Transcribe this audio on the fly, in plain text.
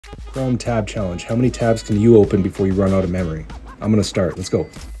Chrome tab challenge. How many tabs can you open before you run out of memory? I'm gonna start, let's go.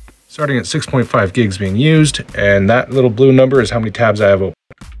 Starting at 6.5 gigs being used, and that little blue number is how many tabs I have open.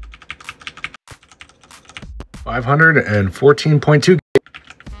 514.2.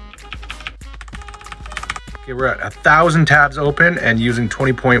 Okay, we're at 1,000 tabs open and using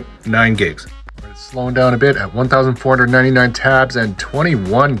 20.9 gigs. It's slowing down a bit at 1,499 tabs and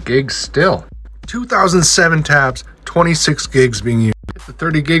 21 gigs still. 2,007 tabs, 26 gigs being used. Hit the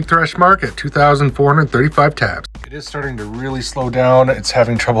 30 gig thresh mark at 2,435 tabs. It is starting to really slow down. It's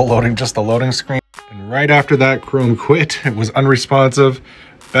having trouble loading just the loading screen. And right after that, Chrome quit. It was unresponsive,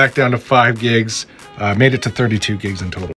 back down to 5 gigs, made it to 32 gigs in total.